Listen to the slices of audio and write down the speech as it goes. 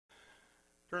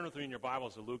Turn with me in your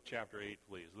Bibles to Luke chapter 8,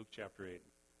 please. Luke chapter 8.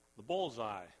 The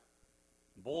bullseye.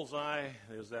 The bullseye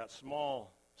is that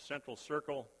small central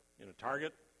circle in a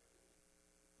target.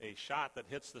 A shot that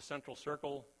hits the central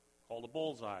circle called a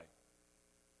bullseye.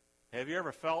 Have you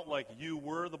ever felt like you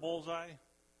were the bullseye?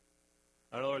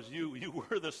 In other words, you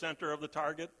were the center of the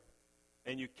target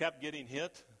and you kept getting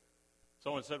hit?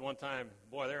 Someone said one time,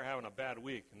 boy, they're having a bad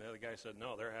week. And the other guy said,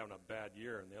 no, they're having a bad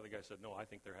year. And the other guy said, no, I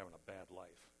think they're having a bad life.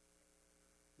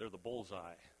 They're the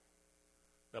bullseye.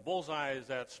 The bullseye is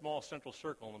that small central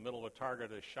circle in the middle of a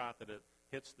target, a shot that it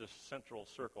hits this central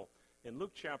circle. In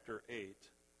Luke chapter 8,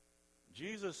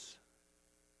 Jesus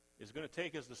is going to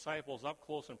take his disciples up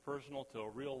close and personal to a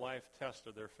real-life test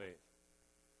of their faith.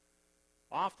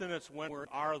 Often it's when we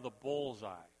are the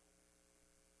bullseye.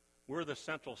 We're the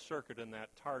central circuit in that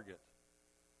target.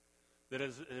 It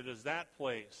is that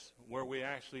place where we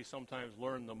actually sometimes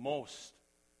learn the most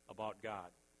about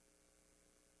God.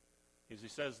 As he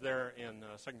says there in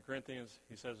 2 Corinthians,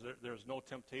 he says, there's no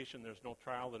temptation, there's no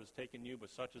trial that has taken you, but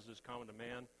such as is common to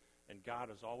man, and God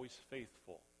is always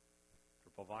faithful to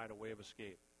provide a way of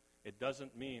escape. It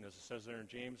doesn't mean, as it says there in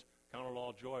James, count it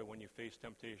all joy when you face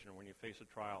temptation or when you face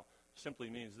a trial. It simply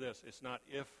means this: it's not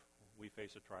if we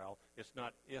face a trial, it's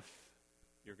not if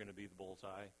you're going to be the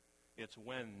bullseye, it's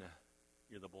when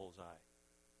you're the bullseye.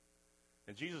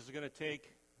 And Jesus is going to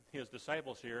take his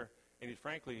disciples here, and he's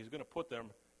going to put them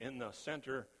in the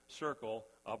center circle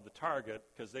of the target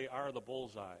because they are the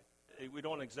bullseye. We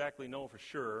don't exactly know for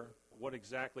sure what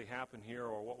exactly happened here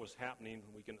or what was happening.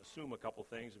 We can assume a couple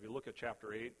things. If you look at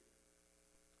chapter 8,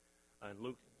 and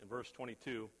Luke in verse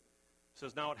 22, it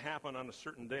says, now it happened on a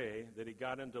certain day that he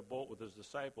got into a boat with his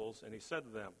disciples, and he said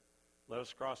to them, let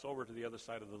us cross over to the other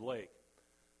side of the lake.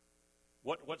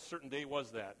 What certain day was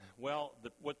that? Well,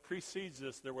 what precedes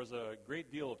this, there was a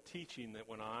great deal of teaching that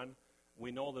went on. We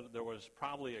know that there was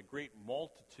probably a great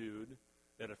multitude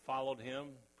that had followed him,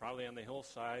 probably on the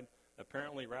hillside.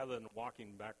 Apparently, rather than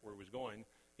walking back where he was going,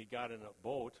 he got in a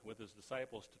boat with his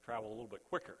disciples to travel a little bit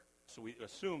quicker. So we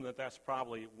assume that that's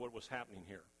probably what was happening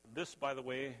here. This, by the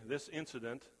way, this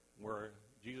incident where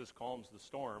Jesus calms the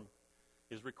storm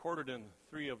is recorded in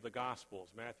 3 of the Gospels,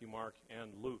 Matthew, Mark,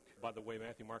 and Luke. By the way,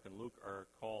 Matthew, Mark, and Luke are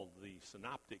called the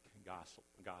synoptic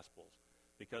Gospels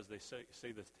because they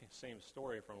say the same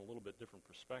story from a little bit different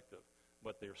perspective,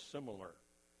 but they're similar.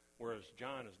 Whereas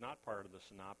John is not part of the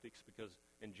synoptics because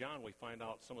in John we find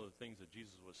out some of the things that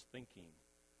Jesus was thinking.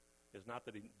 It's not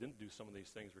that he didn't do some of these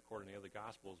things recorded in the other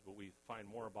Gospels, but we find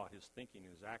more about his thinking,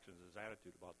 his actions, his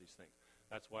attitude about these things.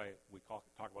 That's why we talk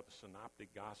about the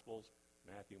synoptic Gospels,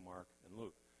 Matthew, Mark, and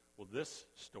Luke. Well, this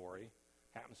story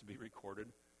happens to be recorded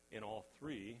in all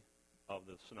 3 of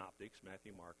the synoptics,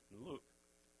 Matthew, Mark, and Luke.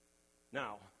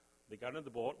 Now, they got into the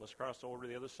boat. Let's cross over to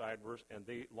the other side, and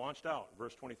they launched out,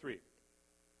 verse 23.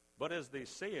 But as they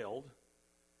sailed,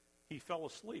 he fell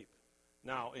asleep.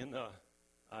 Now, in the,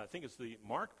 I think it's the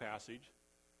Mark passage,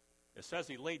 it says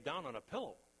he laid down on a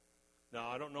pillow. Now,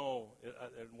 I don't know,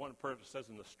 one part says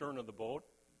in the stern of the boat,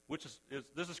 which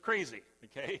this is crazy,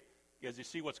 okay? Because you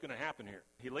see what's going to happen here.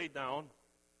 He laid down,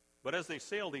 but as they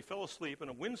sailed, he fell asleep, and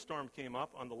a windstorm came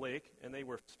up on the lake, and they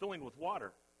were filling with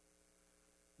water.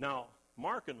 Now,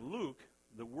 Mark and Luke,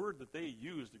 the word that they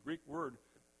used, the Greek word,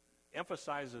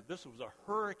 emphasizes that this was a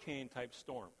hurricane-type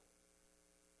storm.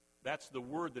 That's the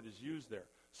word that is used there.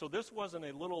 So this wasn't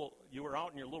a little, you were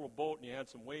out in your little boat and you had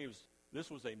some waves.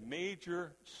 This was a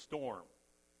major storm.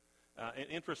 And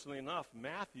interestingly enough,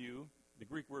 Matthew, the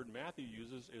Greek word Matthew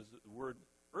uses is the word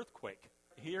earthquake.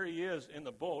 Here he is in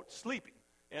the boat sleeping.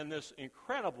 And this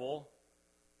incredible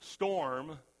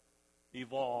storm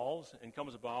evolves and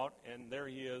comes about, and there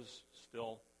he is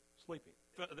still sleeping.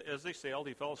 As they sailed,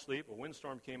 he fell asleep. A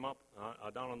windstorm came up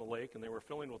down on the lake, and they were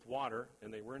filling with water,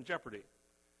 and they were in jeopardy.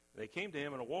 They came to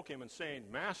him and awoke him and saying,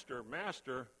 Master,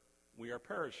 Master, we are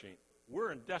perishing.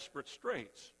 We're in desperate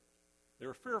straits. They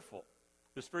were fearful.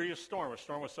 This furious storm, a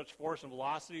storm with such force and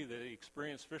velocity that the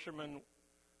experienced fishermen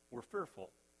were fearful.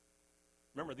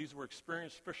 Remember, these were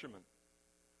experienced fishermen.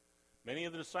 Many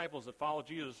of the disciples that followed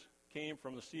Jesus came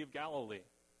from the Sea of Galilee.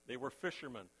 They were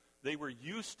fishermen. They were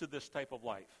used to this type of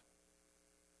life,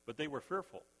 but they were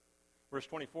fearful. Verse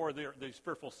 24, these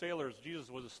fearful sailors, Jesus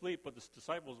was asleep, but the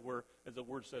disciples were, as the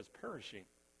word says, perishing.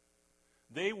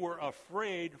 They were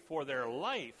afraid for their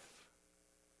life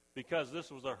because this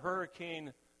was a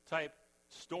hurricane-type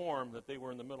storm that they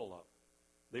were in the middle of.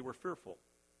 They were fearful.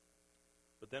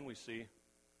 But then we see,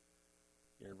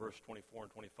 here in verse 24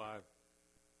 and 25,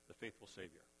 the faithful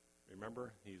Savior.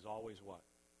 Remember, he's always what?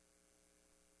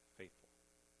 Faithful.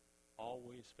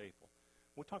 Always faithful.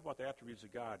 When we talk about the attributes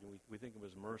of God, we think of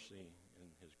his mercy and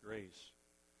his grace.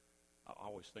 I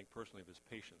always think personally of his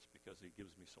patience because he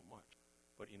gives me so much.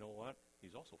 But you know what?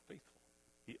 He's also faithful.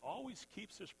 He always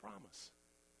keeps his promise.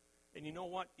 And you know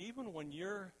what? Even when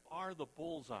you are the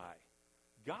bullseye,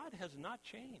 God has not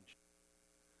changed.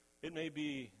 It may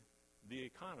be the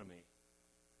economy.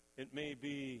 It may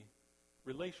be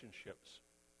relationships.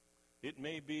 It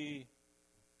may be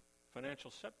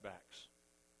financial setbacks.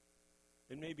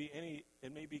 It may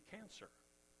be cancer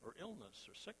or illness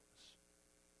or sickness.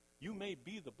 You may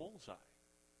be the bullseye.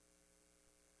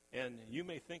 And you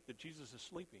may think that Jesus is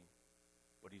sleeping,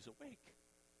 but he's awake.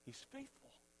 He's faithful.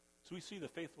 So we see the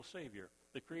faithful Savior,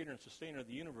 the creator and sustainer of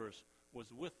the universe, was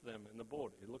with them in the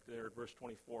boat. He looked there at verse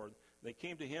 24. They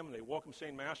came to him, and they woke him,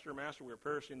 saying, Master, Master, we are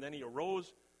perishing. Then he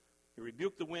arose, he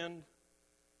rebuked the wind,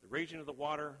 the raging of the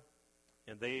water,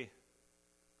 and they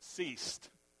ceased.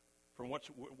 From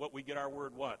what we get our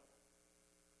word what?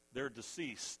 They're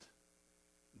deceased.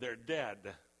 They're dead.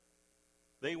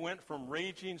 They went from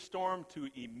raging storm to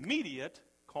immediate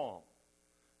calm.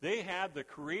 They had the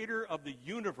creator of the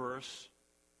universe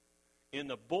in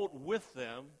the boat with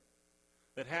them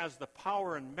that has the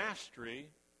power and mastery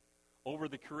over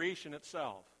the creation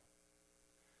itself.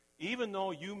 Even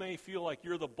though you may feel like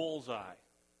you're the bullseye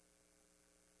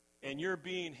and you're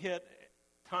being hit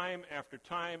time after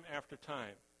time after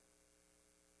time,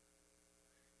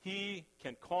 he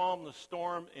can calm the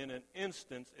storm in an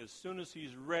instant as soon as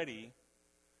he's ready,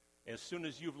 as soon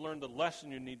as you've learned the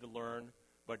lesson you need to learn,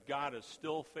 but God is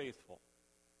still faithful.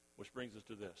 Which brings us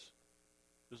to this.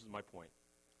 This is my point.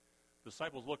 The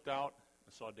disciples looked out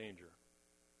and saw danger.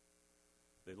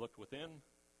 They looked within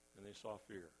and they saw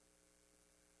fear.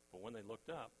 But when they looked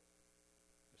up,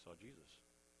 they saw Jesus.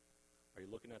 Are you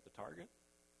looking at the target?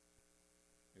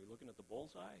 Are you looking at the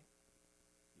bullseye?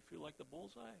 You feel like the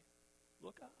bullseye?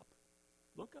 Look up.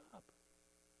 Look up.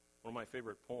 One of my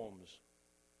favorite poems,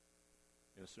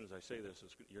 and as soon as I say this,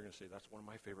 you're going to say, that's one of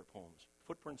my favorite poems.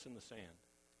 Footprints in the Sand.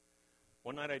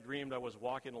 One night I dreamed I was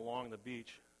walking along the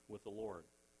beach with the Lord.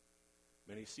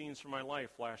 Many scenes from my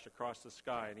life flashed across the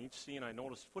sky, and each scene I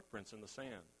noticed footprints in the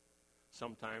sand.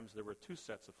 Sometimes there were 2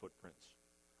 sets of footprints.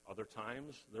 Other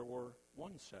times there were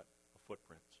 1 set of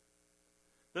footprints.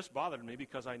 This bothered me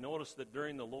because I noticed that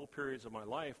during the low periods of my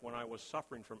life when I was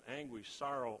suffering from anguish,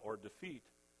 sorrow, or defeat,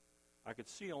 I could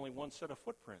see only 1 set of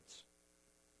footprints.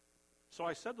 So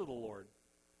I said to the Lord,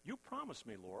 you promised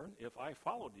me, Lord, if I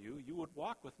followed you, you would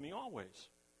walk with me always.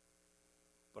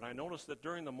 But I noticed that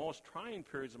during the most trying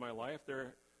periods of my life,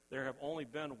 there have only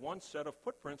been 1 set of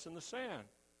footprints in the sand.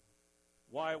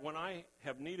 Why, when I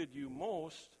have needed you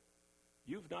most,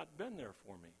 you've not been there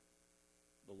for me,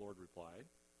 the Lord replied.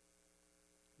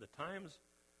 The times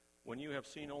when you have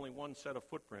seen only 1 set of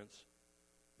footprints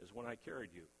is when I carried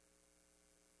you.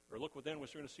 Or look within, we're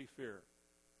going to see fear.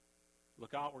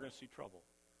 Look out, we're going to see trouble.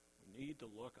 We need to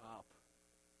look up.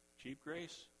 Cheap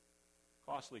grace,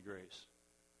 costly grace.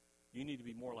 You need to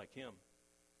be more like him,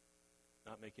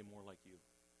 not make him more like you.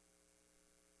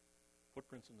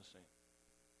 Footprints in the sand.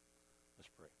 Let's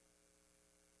pray.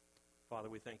 Father,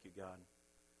 we thank you, God,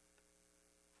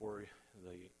 for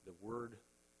the word.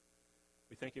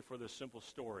 We thank you for this simple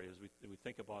story as we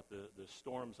think about the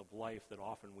storms of life that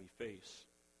often we face.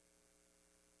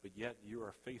 But yet you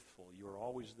are faithful. You are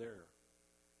always there.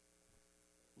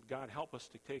 God, help us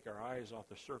to take our eyes off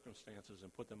the circumstances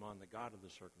and put them on the God of the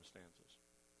circumstances.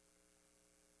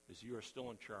 As you are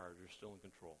still in charge, you're still in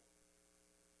control.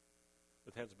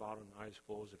 With heads bowed and eyes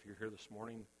closed, if you're here this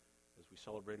morning as we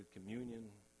celebrated communion,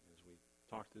 as we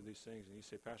talked through these things, and you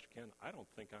say, Pastor Ken, I don't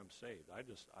think I'm saved.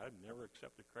 I've never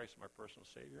accepted Christ as my personal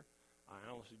Savior. I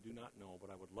honestly do not know, but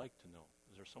I would like to know.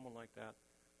 Is there someone like that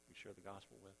we share the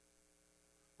gospel with?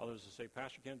 Others to say,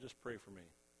 Pastor Ken, just pray for me.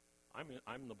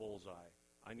 I'm the bullseye.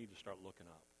 I need to start looking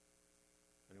up.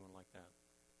 Anyone like that?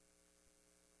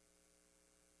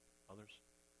 Others?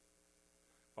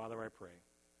 Father, I pray.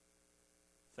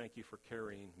 Thank you for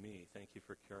carrying me. Thank you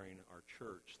for carrying our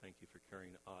church. Thank you for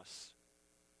carrying us.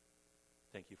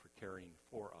 Thank you for caring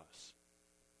for us.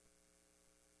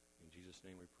 In Jesus'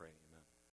 name we pray. Amen.